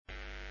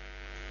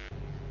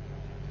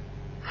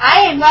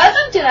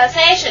welcome to our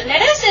session.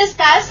 Let us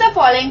discuss the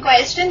following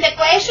question. The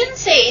question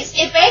says,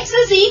 if x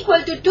is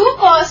equal to 2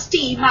 cos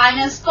t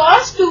minus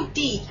cos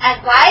 2t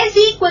and y is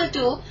equal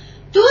to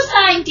 2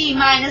 sin t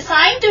minus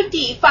sin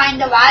 2t,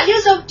 find the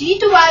values of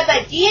d2y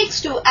by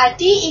dx2 at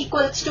t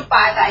equals to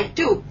pi by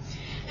 2.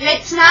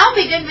 Let's now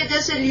begin with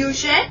the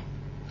solution.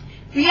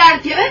 We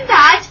are given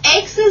that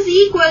x is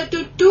equal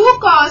to 2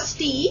 cos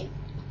t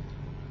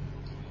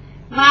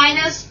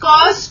minus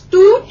cos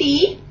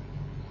 2t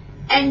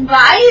and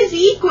y is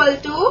equal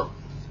to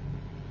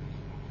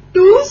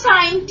 2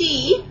 sin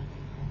t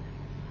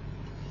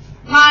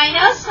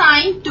minus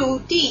sin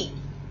 2t.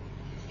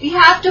 We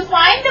have to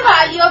find the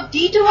value of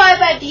d2y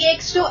by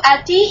dx2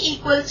 at t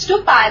equals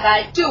to pi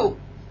by 2.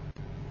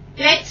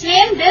 Let's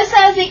name this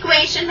as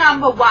equation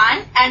number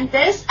 1 and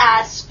this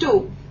as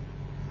 2.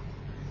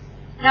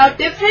 Now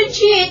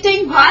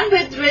differentiating 1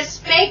 with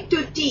respect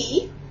to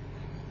t,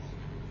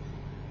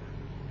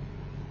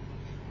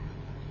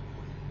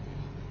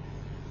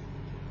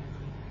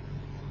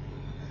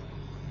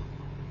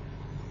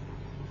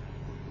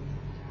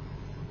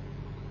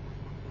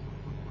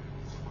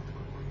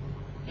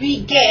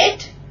 we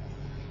get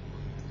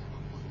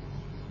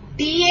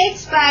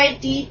dx by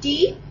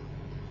dt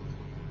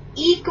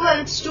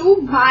equals to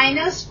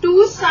minus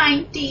 2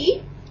 sin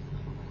t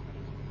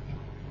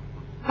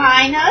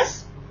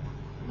minus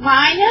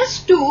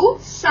 2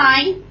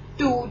 sin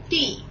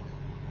 2t.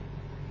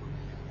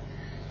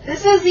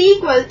 This is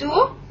equal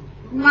to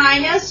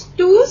minus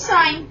 2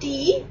 sin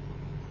t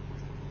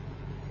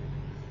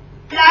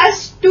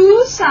plus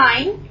 2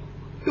 sin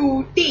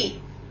 2t.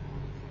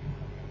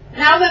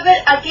 Now we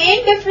will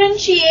again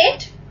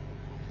differentiate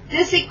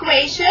this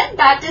equation,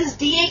 that is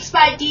dx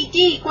by dt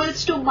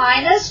equals to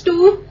minus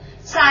 2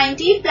 sin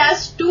t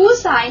plus 2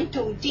 sin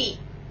 2t.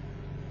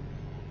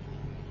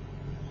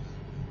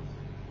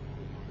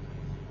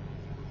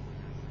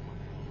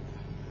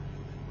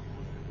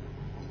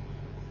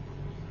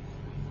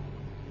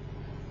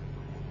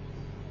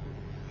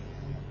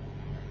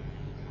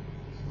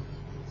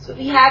 So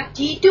we have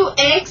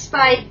d2x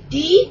by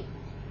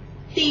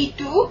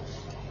dt2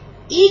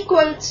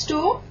 equals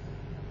to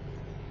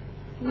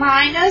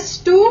minus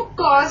 2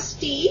 cos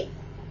t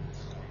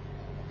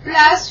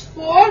plus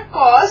 4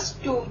 cos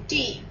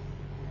 2t.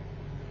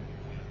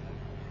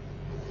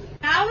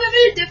 Now we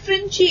will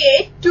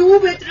differentiate 2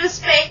 with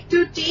respect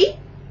to t.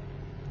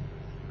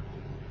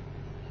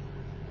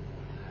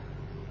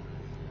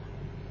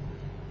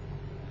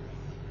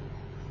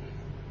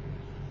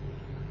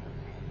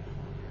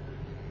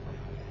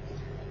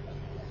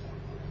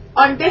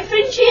 On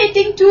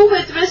differentiating 2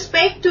 with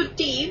respect to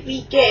t,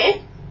 we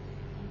get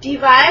dy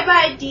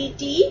by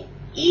dt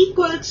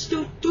equals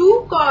to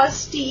 2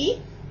 cos t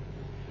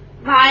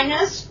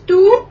minus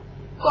 2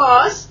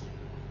 cos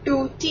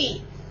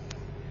 2t.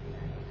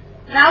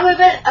 Now we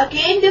will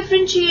again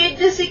differentiate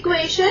this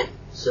equation.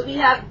 So we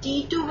have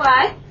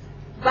d2y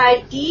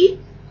by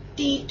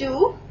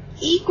dt2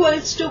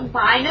 equals to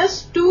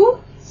minus 2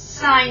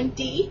 sin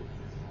t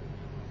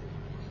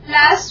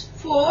plus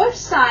 4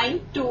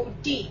 sin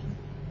 2t.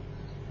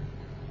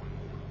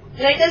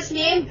 Let us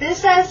name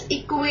this as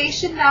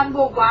equation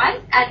number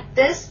 1 and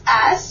this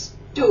as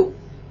 2.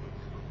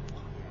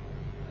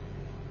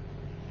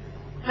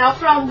 Now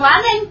from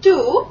 1 and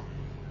 2,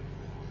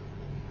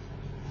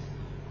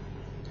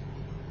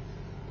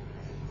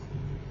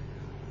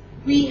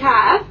 we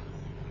have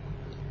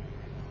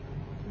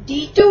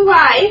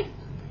d2y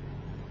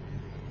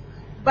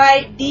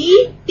by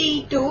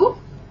dt2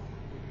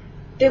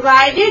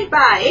 divided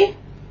by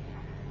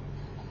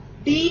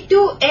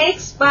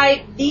d2x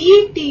by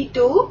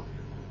dt2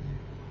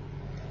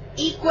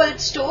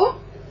 equals to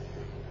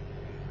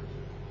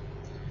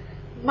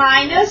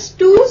minus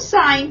 2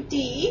 sin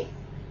t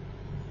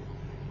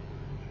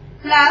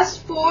plus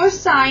 4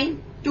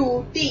 sin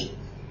 2t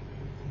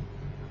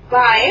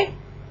by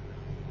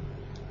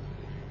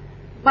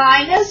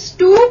minus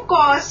 2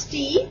 cos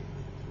t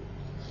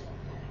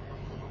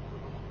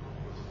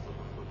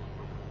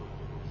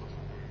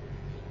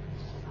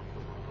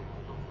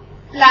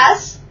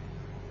plus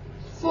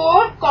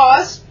 4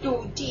 cos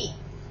 2t.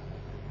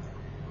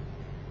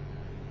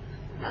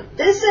 Now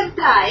this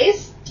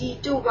implies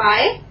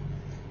d2y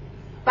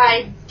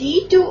by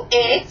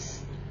d2x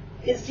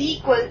is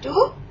equal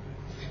to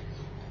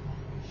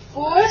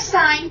 4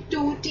 sin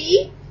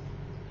 2t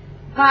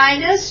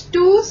minus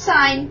 2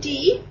 sin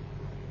t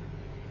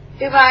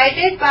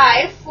divided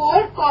by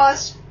 4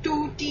 cos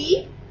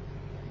 2t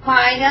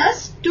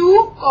minus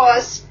 2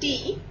 cos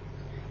t,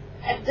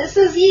 and this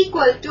is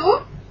equal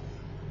to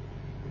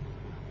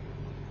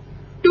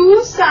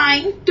 2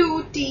 sin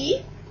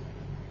 2t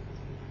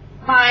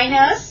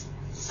minus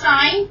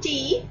sin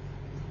t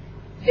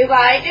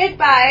divided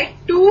by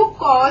 2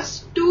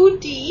 cos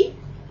 2t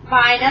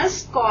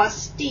minus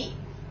cos t.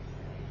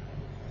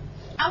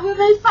 Now we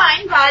will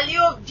find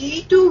value of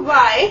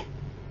d2y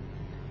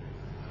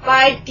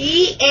by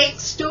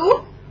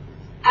dx2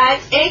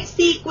 at x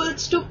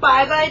equals to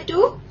pi by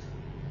 2.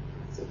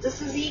 So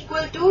this is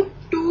equal to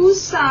 2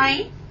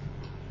 sin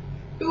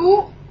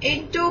 2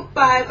 into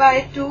pi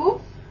by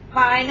 2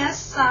 minus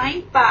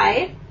sine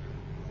pi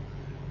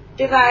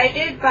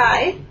divided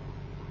by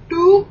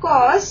 2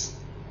 cos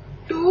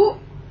 2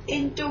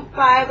 into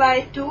pi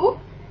by 2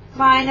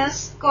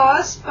 minus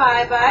cos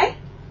pi by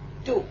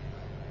 2.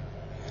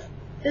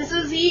 This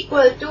is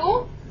equal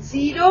to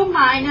 0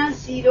 minus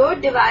 0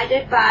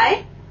 divided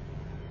by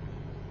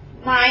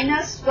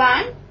minus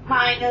 1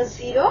 minus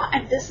 0,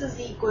 and this is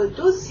equal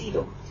to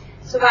 0.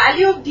 So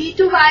value of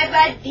d2y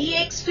by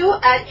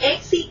dx2 at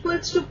x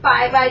equals to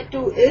pi by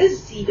 2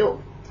 is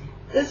 0.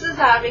 This is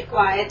our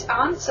required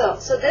answer.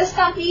 So this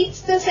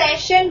completes the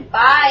session.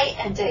 Bye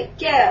and take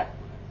care.